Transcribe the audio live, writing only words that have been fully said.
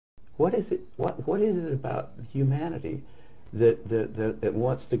What is it? What is it about humanity that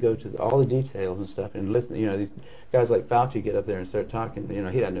wants to go to all the details and stuff and listen? You know, these guys like Fauci get up there and start talking. You know,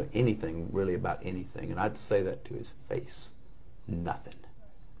 he doesn't know anything really about anything, and I'd say that to his face. Nothing.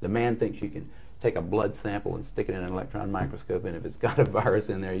 The man thinks you can take a blood sample and stick it in an electron microscope, and if it's got a virus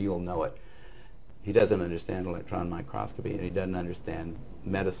in there, you'll know it. He doesn't understand electron microscopy, and he doesn't understand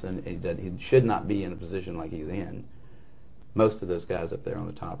medicine, and he should not be in a position like he's in. Most of those guys up there on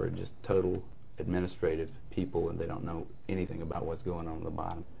the top are just total administrative people, and they don't know anything about what's going on the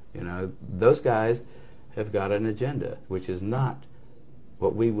bottom. You know, those guys have got an agenda, which is not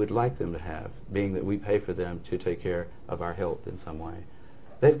what we would like them to have, being that we pay for them to take care of our health in some way.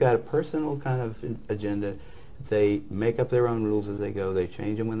 They've got a personal kind of agenda. They make up their own rules as they go. They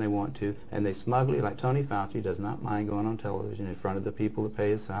change them when they want to, and they smugly, like Tony Fauci, does not mind going on television in front of the people that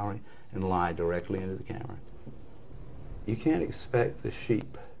pay his salary and lie directly into the camera. You can't expect the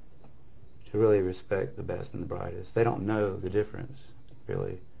sheep to really respect the best and the brightest. They don't know the difference,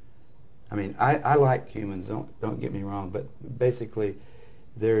 really. I mean, I like humans. Don't get me wrong, but basically,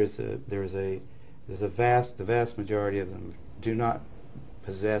 the vast majority of them do not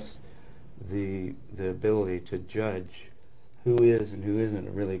possess the ability to judge who is and who isn't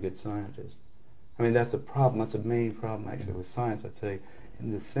a really good scientist. I mean, that's a problem. That's a main problem, actually, with science, I'd say, in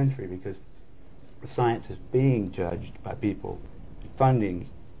this century, because science is being judged by people. Funding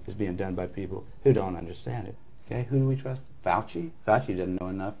is being done by people who don't understand it. Okay, who do we trust? Fauci? Fauci doesn't know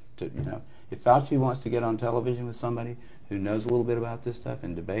enough to, you know. If Fauci wants to get on television with somebody who knows a little bit about this stuff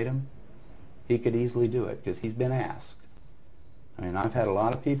and debate him, he could easily do it, because he's been asked. I mean, I've had a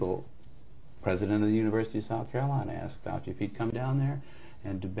lot of people, President of the University of South Carolina asked Fauci if he'd come down there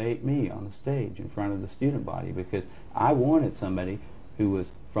and debate me on the stage in front of the student body, because I wanted somebody who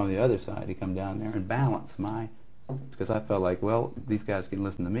was from the other side to come down there and balance my, because I felt like, well, these guys can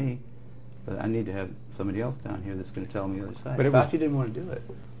listen to me, but I need to have somebody else down here that's going to tell me the other side. But Fauci didn't want to do it.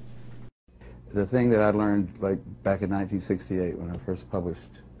 The thing that I learned, like back in 1968 when I first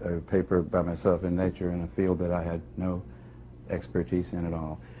published a paper by myself in Nature in a field that I had no expertise in at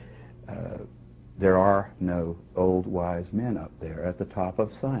all, there are no old wise men up there at the top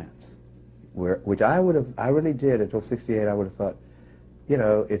of science, which I really did until 68. I would have thought, you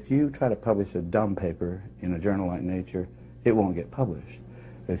know, if you try to publish a dumb paper in a journal like Nature, it won't get published.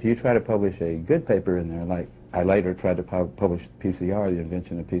 If you try to publish a good paper in there, like I later tried to publish PCR, the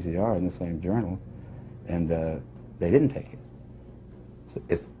invention of PCR, in the same journal, and they didn't take it. So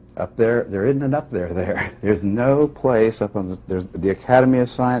it's up there. There isn't an up there there. There's no place up on the Academy of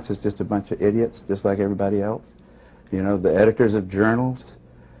Science is just a bunch of idiots, just like everybody else. You know, the editors of journals,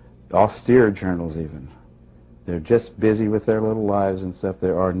 austere journals even, they're just busy with their little lives and stuff.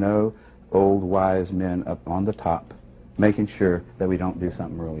 There are no old wise men up on the top making sure that we don't do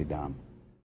something really dumb.